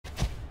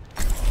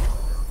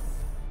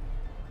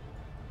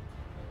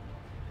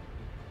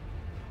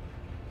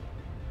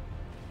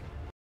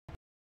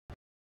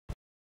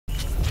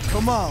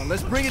Come on,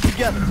 let's bring it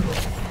together.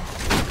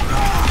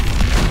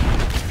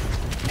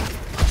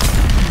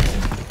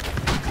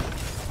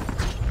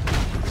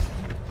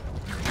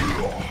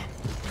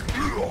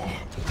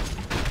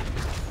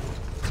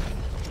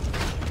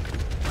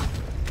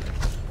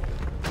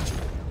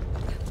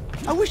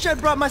 I wish I'd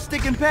brought my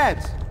stick and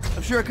pads.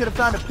 I'm sure I could have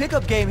found a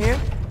pickup game here.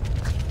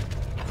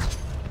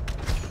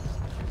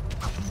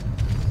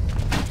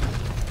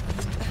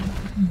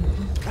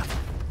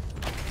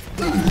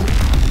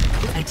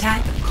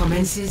 Attack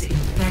commences in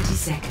 30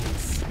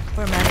 seconds.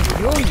 For a man of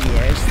your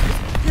years,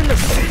 you look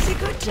pretty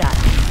good, Jack.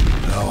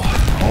 Well,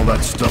 all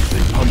that stuff they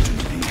pumped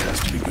into me has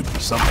to be good for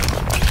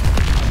something.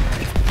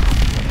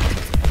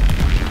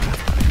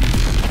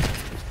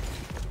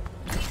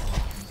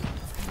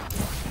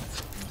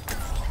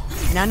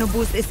 Nano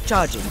boost is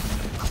charging.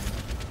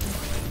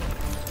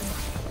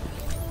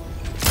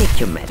 Take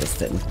your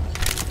medicine.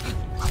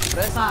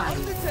 5,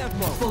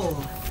 4,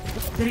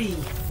 3,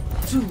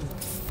 2,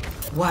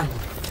 1.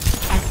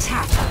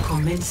 Attack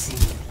commencing.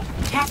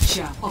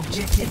 Capture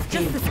objective A.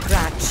 Just a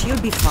scratch,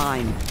 you'll be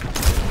fine.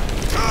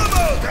 Come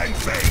out and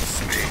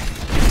face me!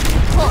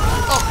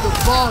 Up the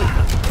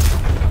volume.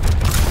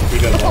 We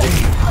got one.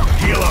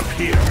 Heal up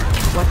here.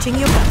 Watching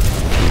your back.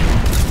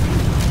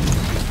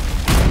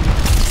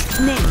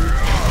 Name.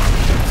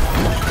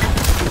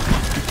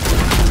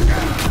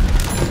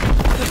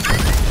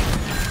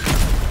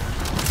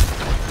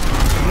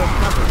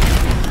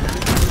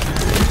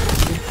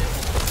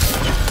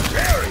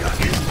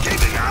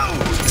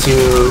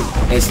 Two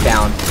is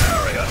down.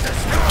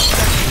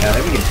 Yeah, I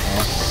think we can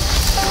fall.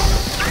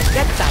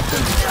 Get back in.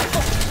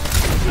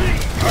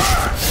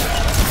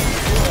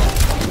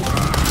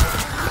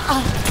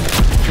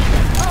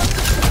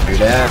 You're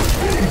dead.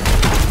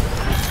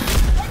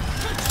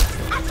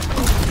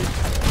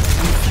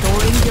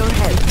 Restoring your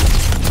health.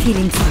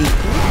 Feeling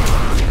sleepy?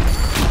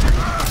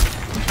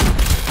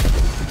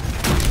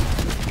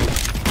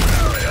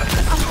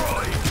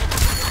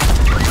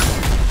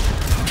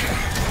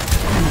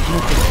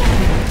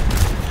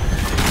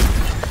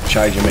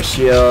 Charging my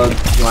shield.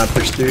 You want to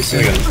push through soon?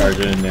 I gotta charge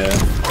it in,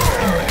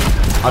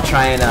 yeah. I'll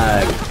try and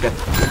get.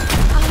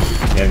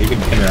 Yeah, if you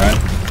can pin around.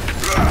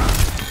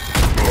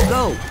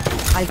 Go.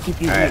 I'll keep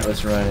you Alright, here.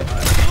 let's run it.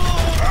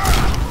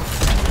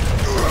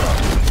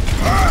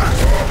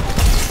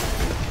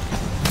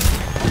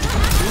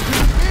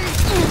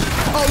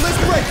 Oh, let's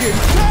break it.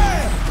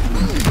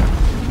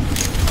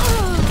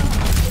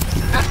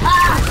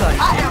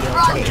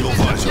 Tactical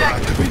visor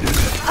activated.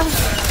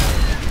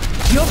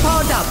 You're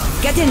powered up.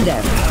 Get in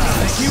there.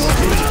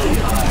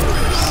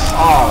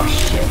 Oh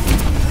shit.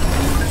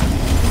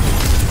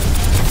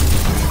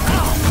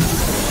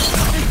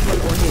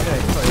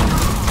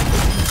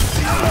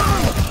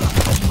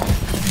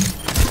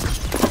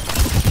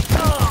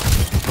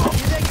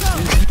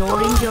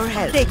 Restoring your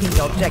health. Taking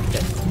the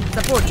objective.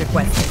 Support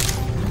requested.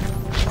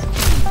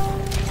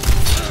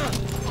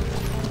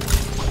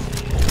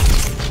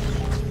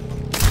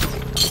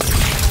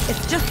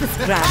 It's just a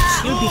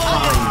scratch. You'll be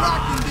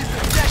fine.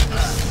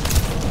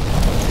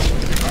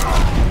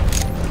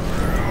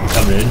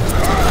 Come in.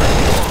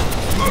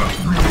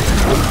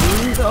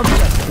 Taking the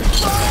objective.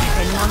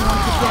 Anyone want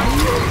to join?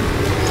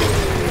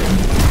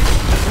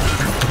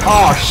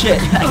 Oh shit.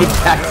 I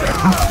attacked it.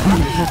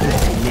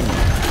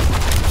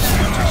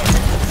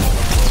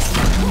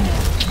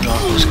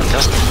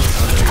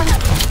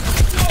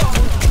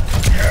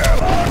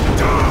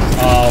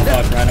 Oh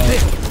fuck, Rhino.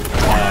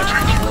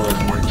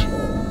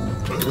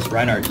 Just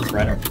Reinhardt, just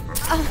Reinhardt.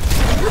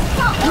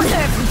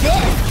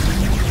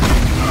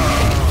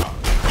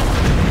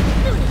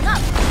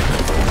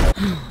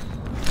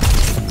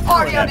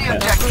 Party on the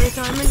objective.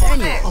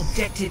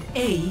 Objective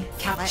A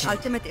captured. My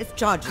ultimate is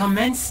charged.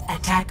 Commence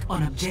attack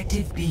on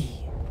objective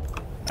B.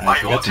 I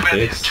forgot some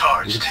bits.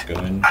 Just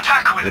going.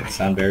 Attack with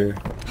sound barrier.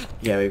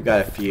 Yeah, we've got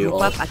a few.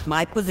 Group up at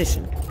my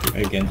position.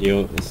 Again,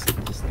 Gio,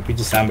 if we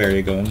just sound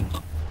barrier going.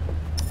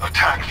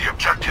 Attack the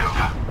objective.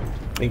 I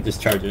think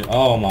just charge it.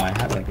 Oh my, I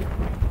had like a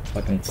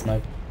fucking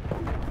snipe.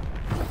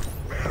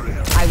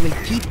 I will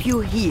keep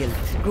you healed.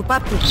 Group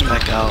up with me.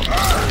 Back out.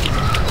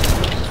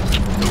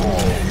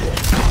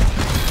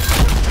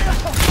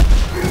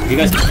 You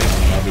guys can pick me,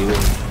 I'll be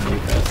really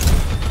fast.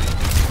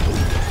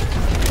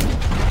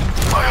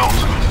 My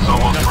ultimate is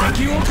almost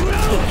ready.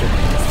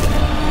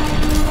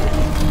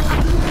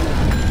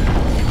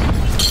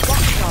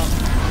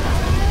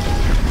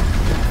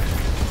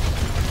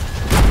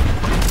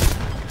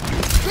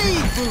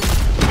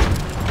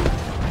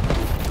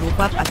 Group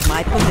up at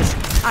my position.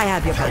 I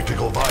have your back.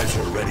 Tactical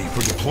visor ready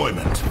for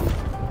deployment.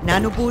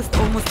 Nano boost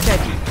almost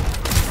ready.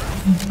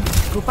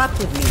 Group up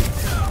with me.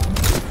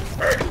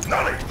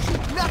 Acknowledge.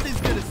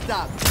 Nothing's gonna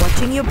stop.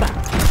 Watching your back.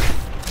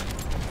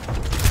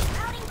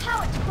 Routing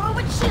power to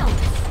forward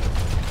shields.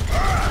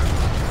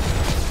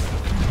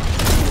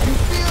 You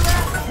feel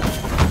that?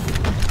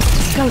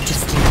 Go to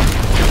sleep.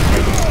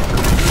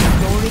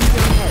 Restoring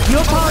your health.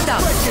 You're powered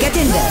up. Get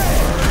in there.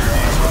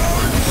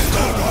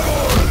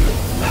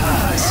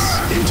 Pass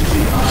into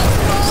the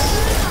eyes.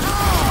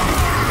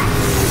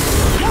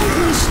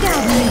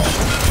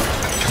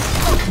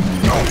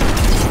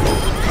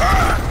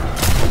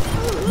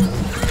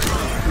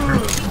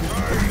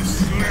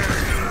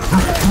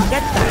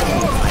 Get back.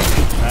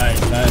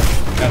 Nice,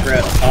 nice. Cover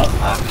it up.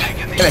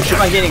 Damn it, keep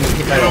on getting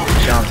hit by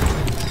the jump.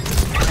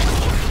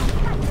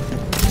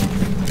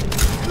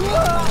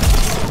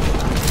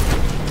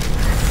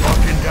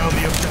 Locking down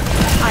the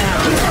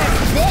objective.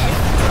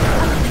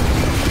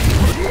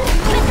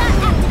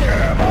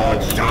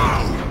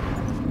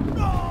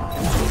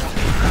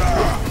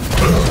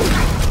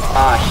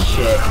 Ah,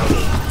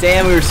 shit.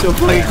 Damn, we were so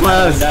fucking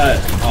close.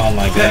 Oh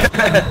my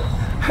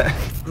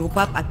god. Group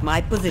up at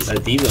my position.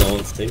 The D.Va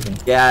ult's taken.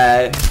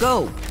 Yeah,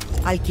 Go.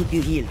 I'll keep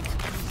you healed.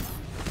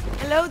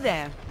 Hello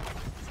there.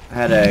 I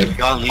had a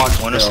Y'all leave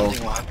one or kill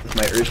something. What? with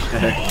my Urge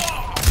cutter.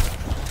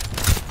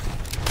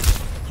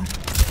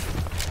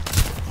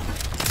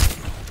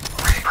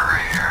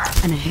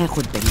 أنا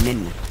هاخد بالي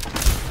منك.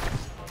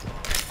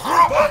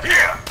 Group up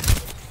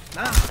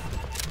here!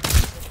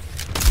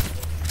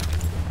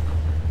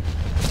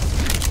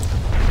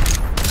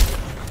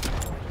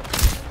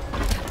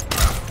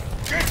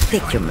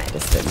 Take your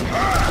medicine.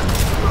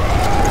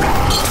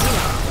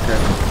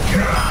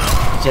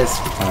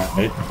 Just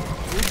Alright.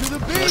 Into the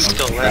beat.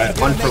 Still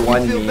left. one for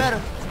one Feel me. better.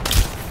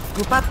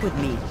 Group up with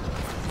me.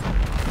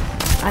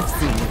 I've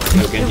seen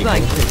you. No good, You're you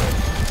going can- to.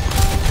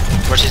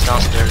 Where she's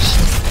downstairs.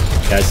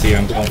 Yeah, I see her.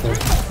 I'm going for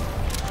it.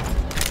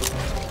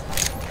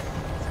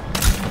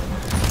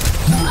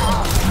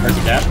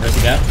 Mercy down,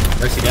 mercy down,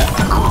 mercy down.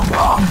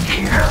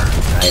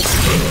 Nice.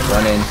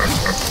 Run in.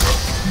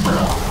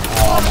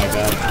 Oh my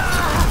god.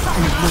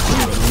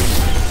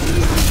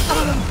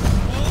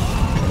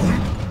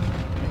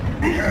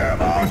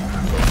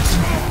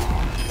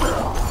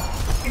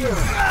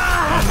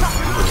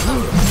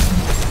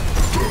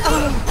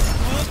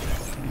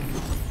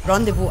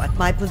 Rendezvous at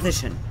my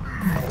position.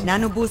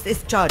 Nano boost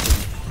is charging.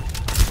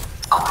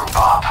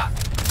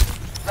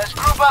 Let's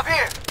group up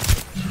here.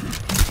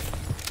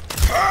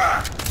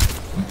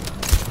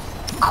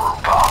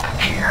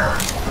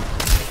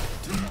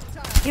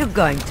 You're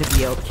going to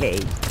be okay.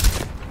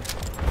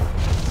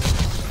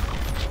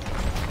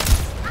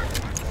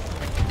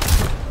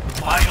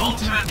 My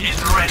ultimate is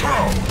ready.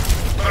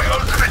 My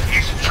ultimate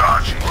is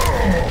charging.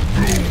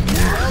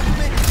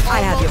 I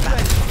have your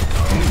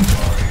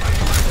back.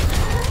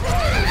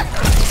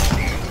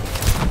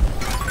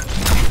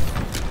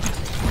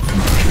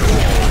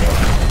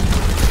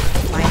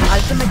 My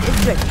ultimate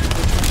is ready.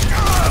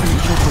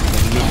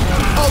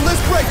 Oh,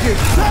 let's break it.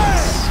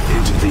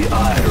 Into the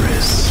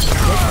iris.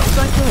 It's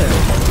going to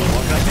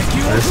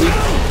hurt. Mercy?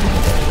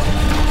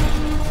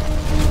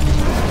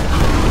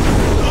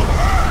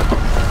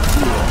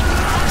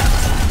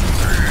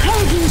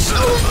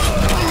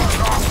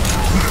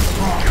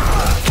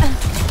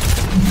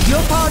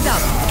 You're powered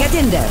up. Get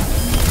in there.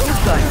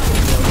 You're going to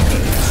be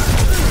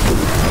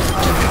okay.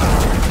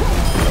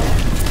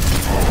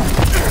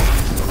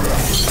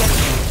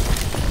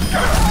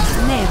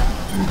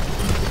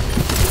 Nail.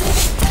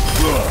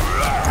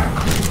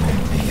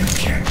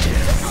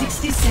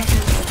 60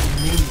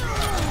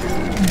 seconds.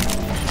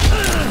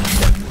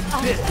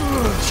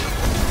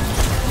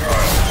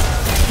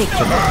 Take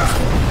your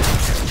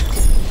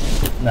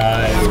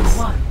Nice.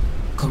 One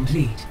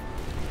complete.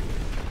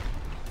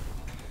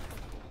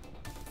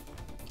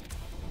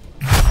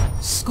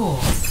 Score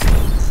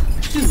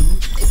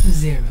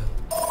 2-0.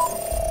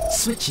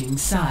 Switching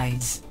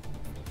sides.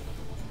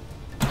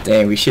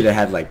 Dang, we should have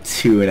had like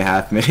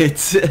 2.5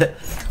 minutes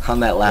on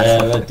that last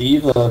Yeah, one. the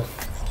D.Va.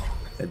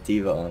 The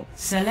D.Va ult.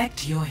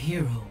 Select your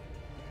hero.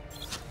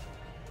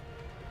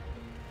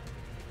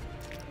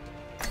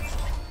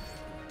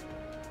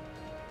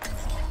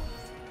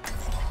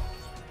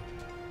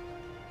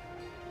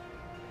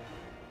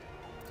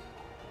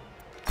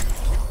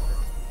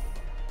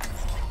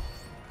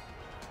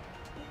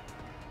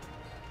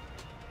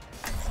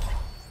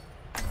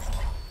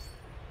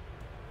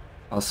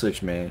 I'll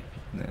switch May.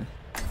 Yeah.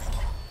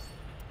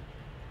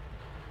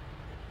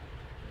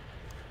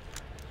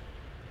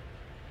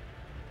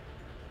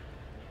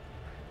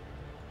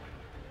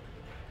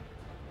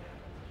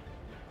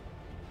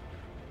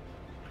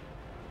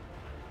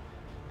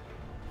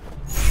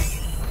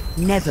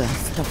 Never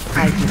stop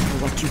fighting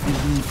for what you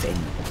believe in.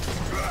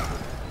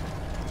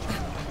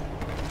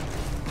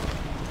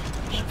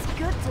 It's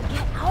good to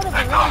get out of the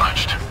way.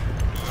 Acknowledged.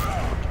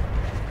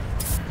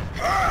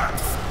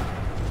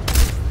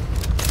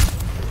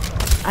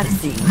 I've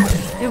seen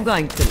you. You're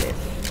going to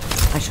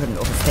live. I shouldn't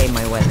overstay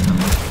my welcome.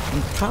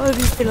 I'm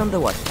probably still on the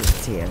watch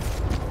list here.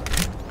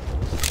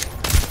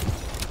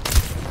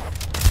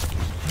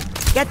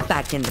 Get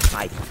back in the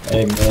fight.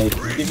 Hey, May,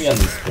 can you get me on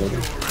this quarter?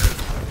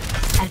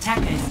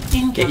 Attackers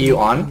incoming. Get you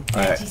on? in 30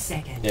 Alright.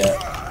 seconds.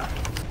 Yeah.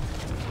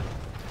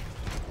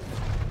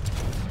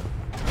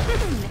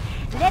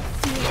 Let's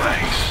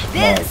see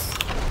this.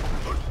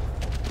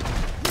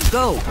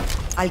 Go.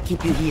 I'll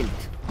keep you healed.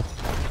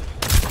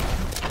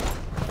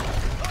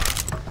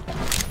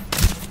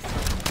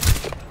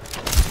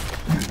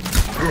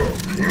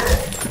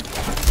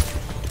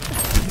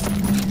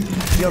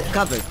 You're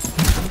covered.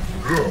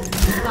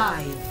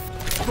 5,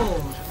 4,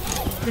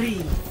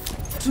 3,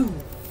 2,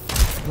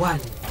 1.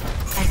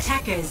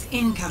 Attackers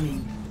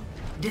incoming.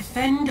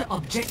 Defend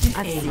objective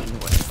I've A. seen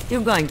worse.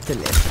 You're going to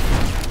live.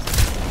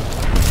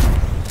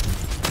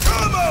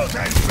 Come out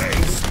and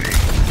face me!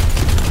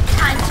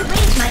 Time to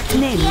raise my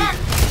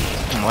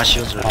ATM. My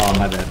shields are. Oh,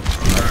 my bad.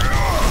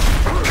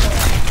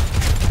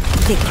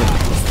 Take your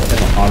medicine.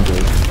 That's a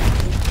Andre.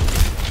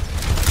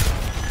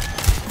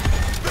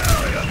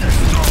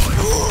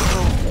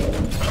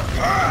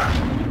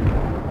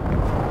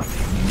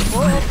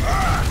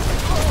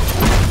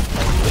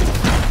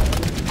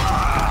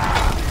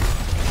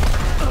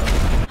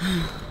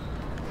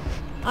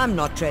 I'm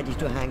not ready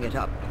to hang it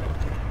up.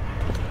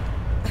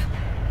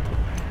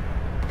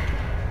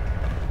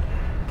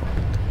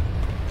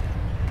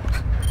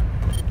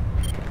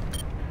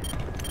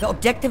 The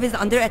objective is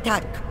under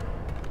attack.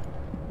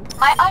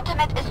 My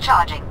ultimate is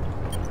charging.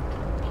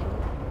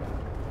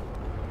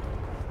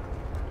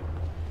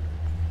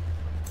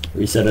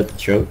 Reset at the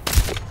choke.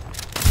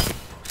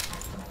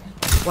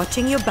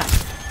 Watching your back.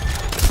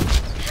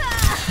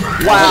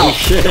 Wow! Oh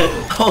shit!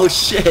 Oh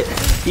shit!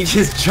 He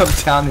just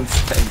jumped down and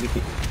stabbed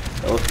me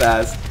so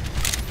fast.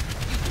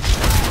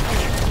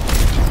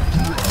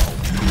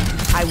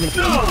 I will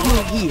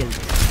keep you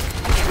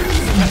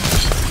healed.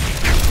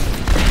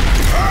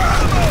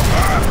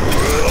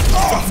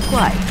 It's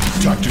quiet.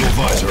 Talk to your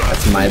advisor.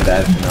 That's my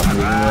bad for not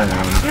moving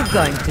around. You're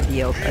going to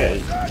be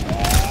okay.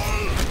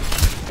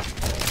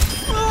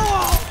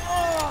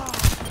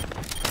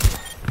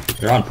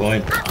 They're on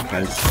point,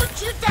 guys.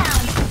 Put you down.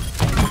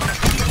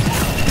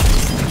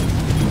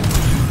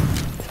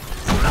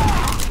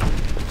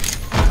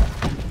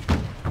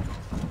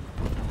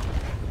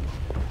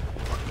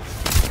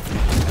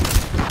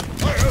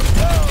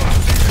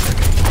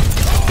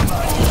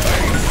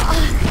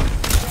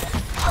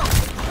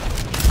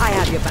 I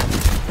have your back.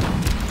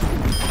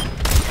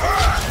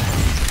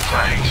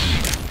 Thanks.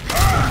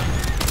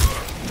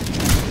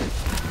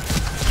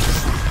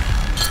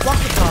 Walk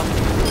the talk.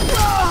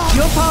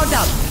 You're powered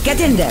up.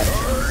 Get in there.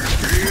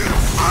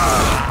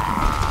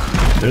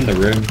 They're in the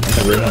room. In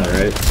the room on the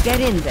right. Get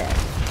in there.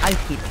 I'll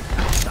keep you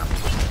powered up.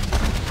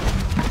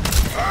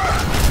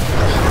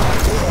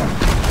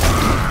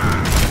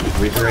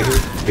 Reaper right here.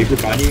 Reaper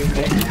behind you,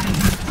 okay?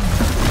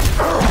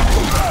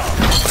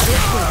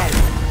 This will help.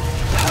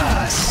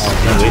 Oh,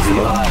 no, wait for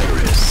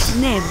that.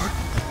 Neb.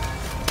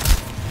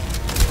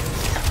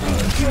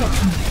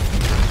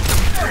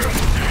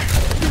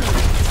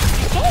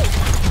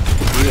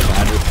 Reaper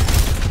behind you.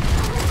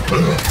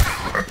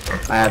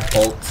 I have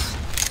bolts.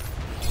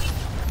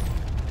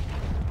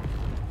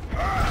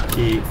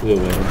 He flew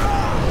away.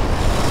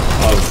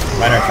 Oh,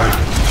 Reiner first.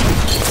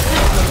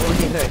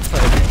 Only hurt for a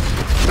bit.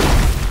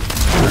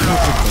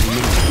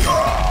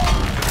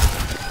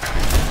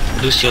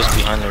 Lucio's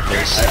behind their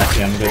face.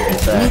 Actually, I'm gonna get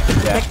that. Need to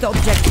protect the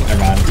objective.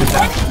 Never mind. Good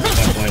down.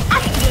 One point.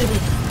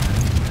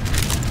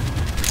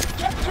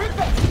 Get through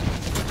this.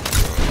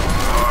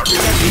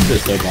 Reaper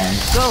so blind.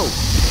 Go.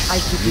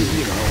 I'll keep you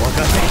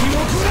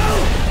healed.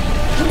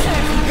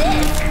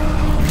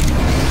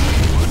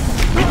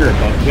 Reaper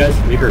above you guys.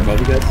 Reaper above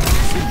you guys.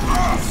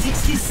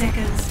 60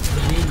 seconds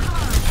remaining.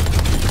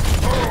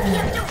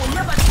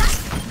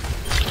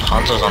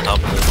 Hanzo's on top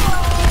of it.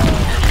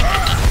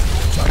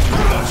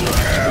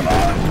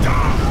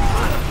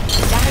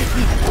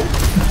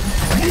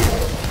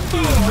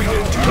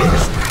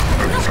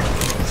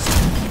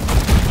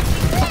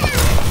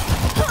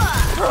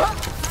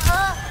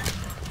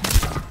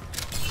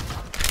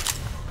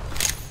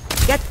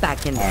 Get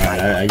back in the Alright,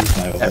 fight. I used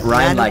my ult. That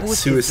Ryan like Nano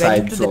boost is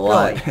ready to suicides a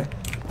lot.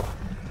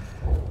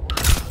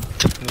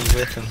 Took me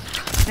with him.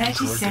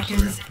 30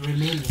 seconds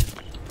remaining.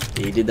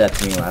 He did that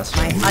to me last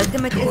My time.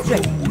 ultimate is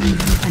ready.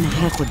 And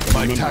هاخد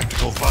My منه.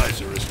 tactical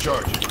visor is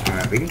charging.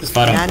 Alright, we can just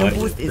fight on Nano foot.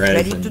 boost is Res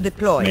ready and to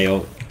deploy.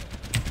 Mayo.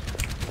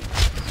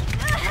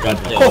 Run.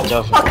 Yeah, watch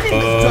out for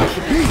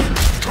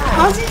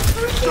How's he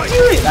freaking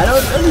do it? I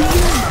don't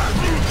understand.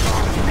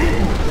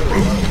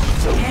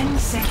 10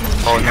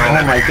 seconds. Oh Oh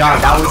no. my god,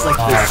 that was like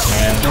Oh, the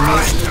man.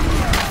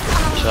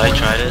 Should I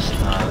try this? I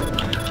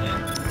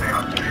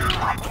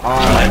can't.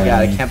 Oh my god,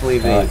 I can't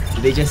believe they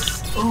they just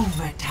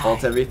Overtime.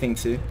 ult everything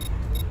too.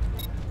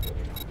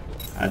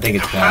 I think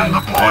it's fine.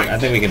 I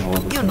think we can hold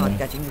this You're one. not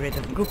getting rid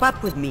of. Group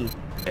up with me.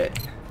 Eh,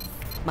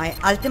 My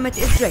ultimate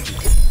is ready.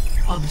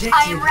 Objective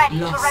I am ready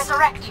to lost.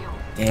 resurrect you.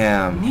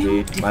 Damn,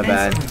 New dude, my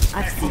bad. defense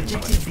I've seen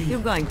Objective worse. B. You're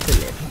going to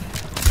live.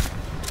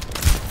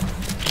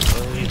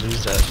 Oh, we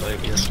lose that fight.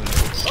 Yes, we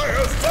lose. I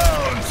have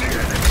found the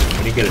enemy.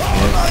 Can you get a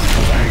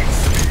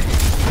chance?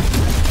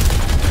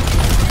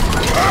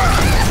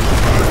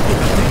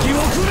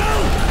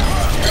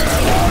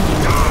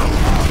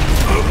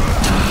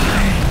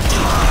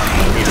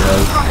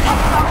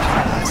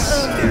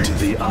 Into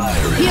the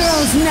iris.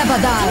 Heroes never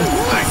die.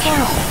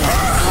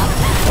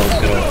 Oh,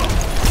 good.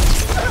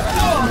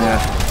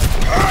 Yeah.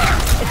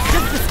 It's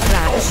just a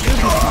scratch. You'll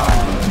be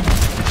fine.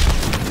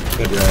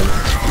 Good res.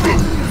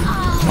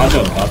 I'll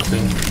go up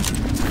soon.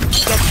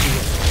 Get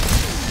healed.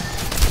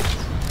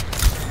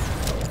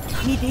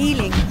 Need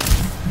healing.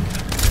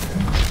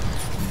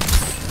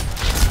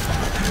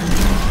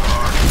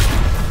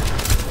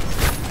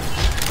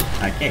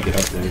 I can't get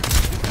up there.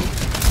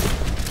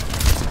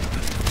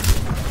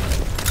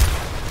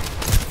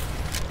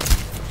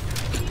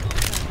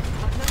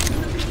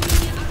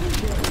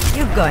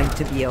 You're going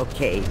to be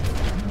okay.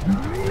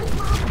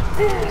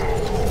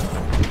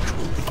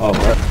 Oh,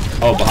 what?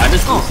 Oh, behind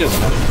us? Oh,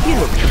 You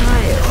look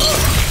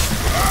tired.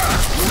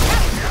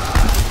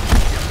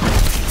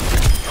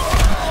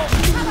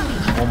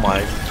 Oh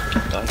my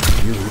god.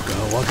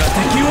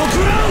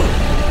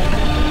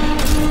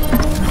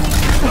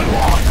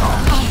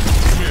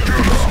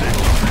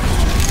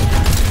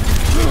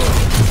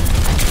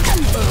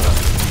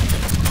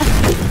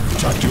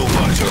 Tactical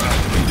visor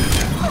activated.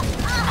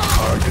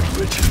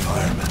 Target-rich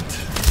environment.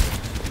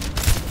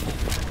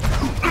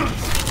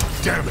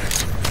 Damn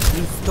it!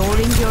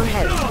 Restoring your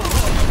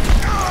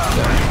health.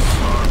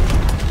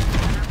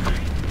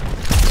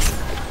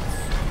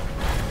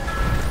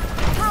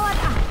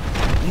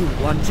 You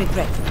won't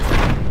regret it.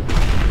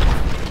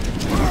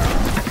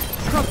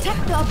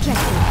 Protect the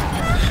objective.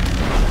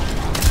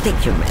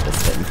 Take your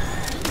medicine.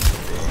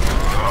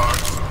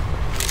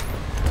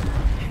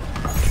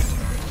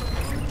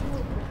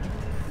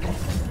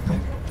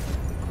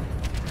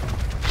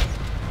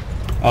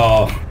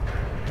 Oh.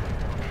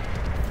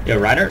 Yo,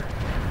 Ryder?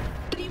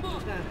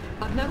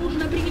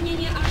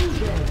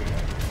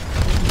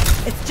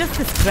 It's just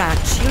a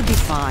scratch. You'll be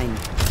fine.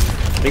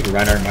 I think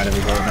Ryder might have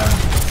revolved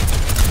now.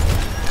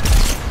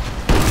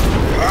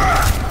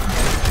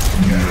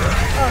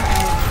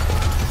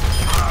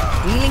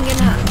 Healing in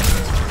hand.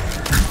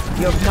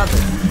 You're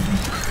covered.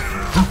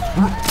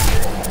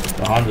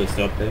 The Hanzo's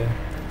still up there.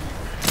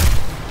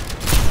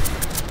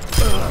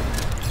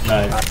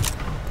 Nice.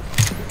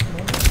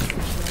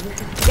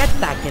 Get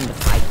back in the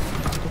fight.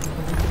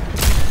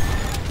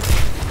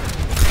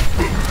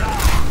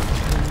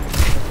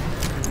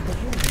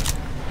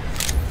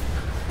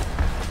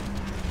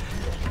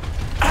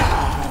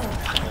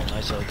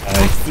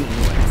 I've seen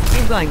worse.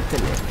 You're going to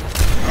live.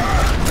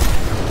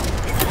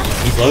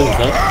 He's low, he's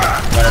low.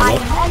 Ryder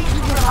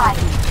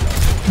low.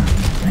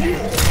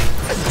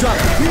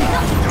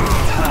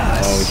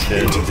 Oh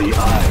shit. Into the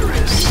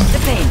iris. The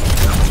pain.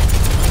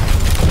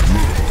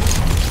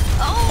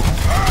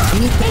 You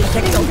need to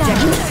protect the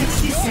objective.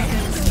 60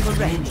 seconds for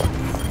range.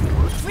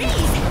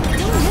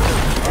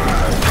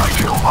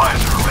 Tactical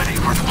visor ready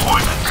for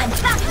deployment. I'm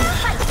back to the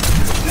fight.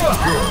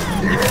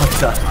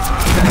 What's up?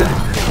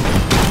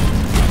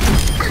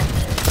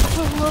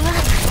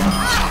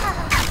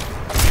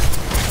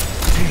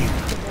 Team,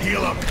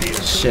 heal up here.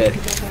 Shit.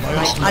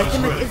 My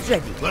Ultimate is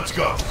ready. Let's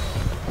go.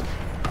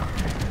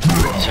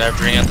 Should I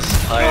bring out the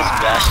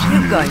supplies, Bastion?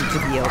 You're going to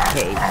be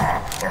okay.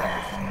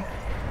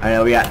 I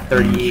know we got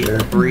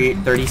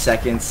 30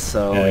 seconds,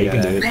 so Yeah, we you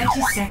can gotta- do it.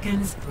 30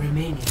 seconds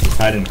remaining. Just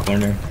hide in the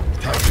corner.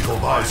 Tactical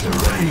visor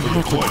ready for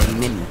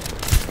deployment.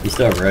 You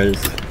still have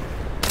res.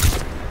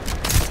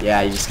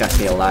 Yeah, you just gotta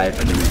stay alive.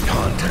 Enemy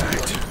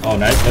contact. Oh,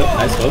 nice hook,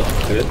 nice hook.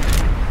 Good.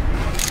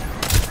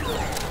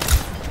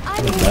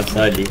 On the left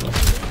side, Diesel.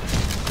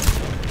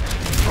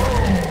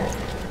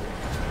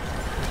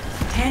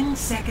 10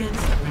 seconds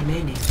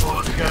remaining. Pull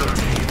it together,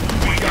 team.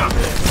 We got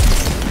this.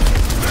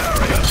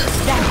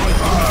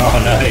 Oh,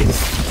 nice.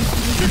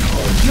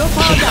 You're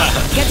powered up.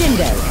 Get in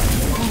there.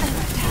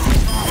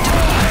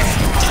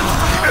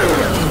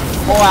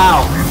 Oh,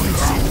 wow!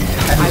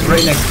 That was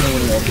right next to me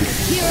when he opened.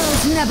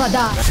 Heroes never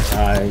die.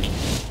 Nice.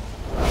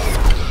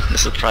 The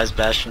surprise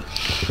Bastion.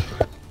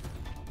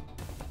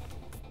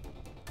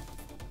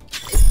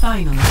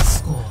 Final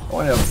score. I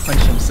wanted to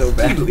punch him so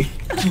badly.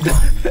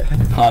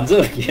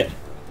 Hanzo? Yeah.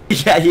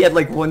 Yeah, he had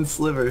like one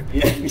sliver.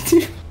 Yeah, me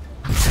too.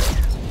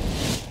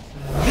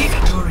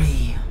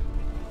 Victory.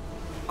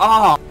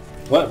 Oh!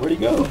 What? Where'd he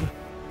go?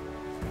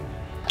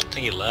 I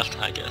think he left,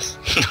 I guess.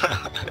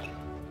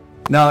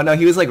 No,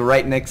 he was like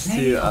right next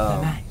Play to of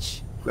the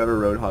match. whoever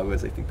Roadhog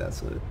was. I think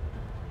that's what.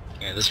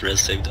 Yeah, this res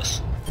saved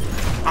us.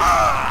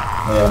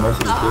 Yeah,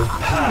 Mercy too.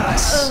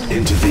 Pass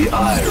into the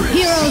iris.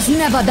 Heroes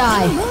never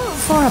die.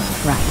 For a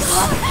price.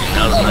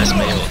 That was a nice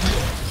melee.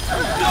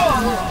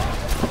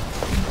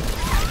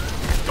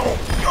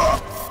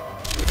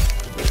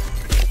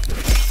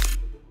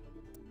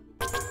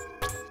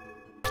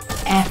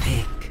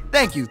 Epic.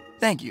 Thank you,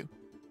 thank you.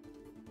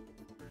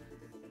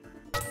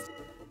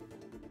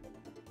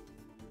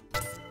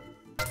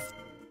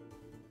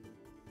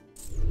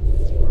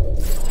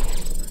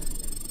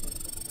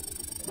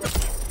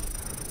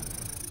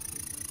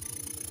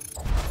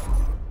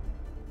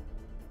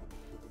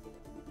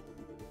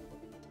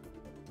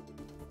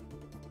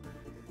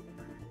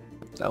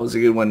 That was a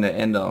good one to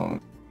end on.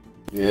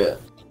 Yeah.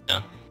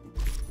 Yeah.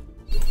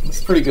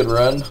 It's a pretty good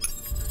run.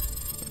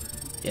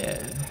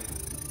 Yeah.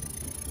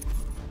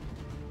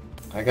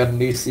 I got a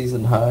new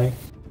season high.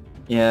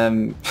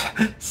 Yeah,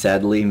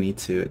 sadly, me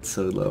too. It's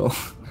so low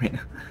right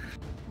now.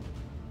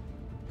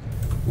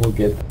 We'll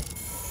get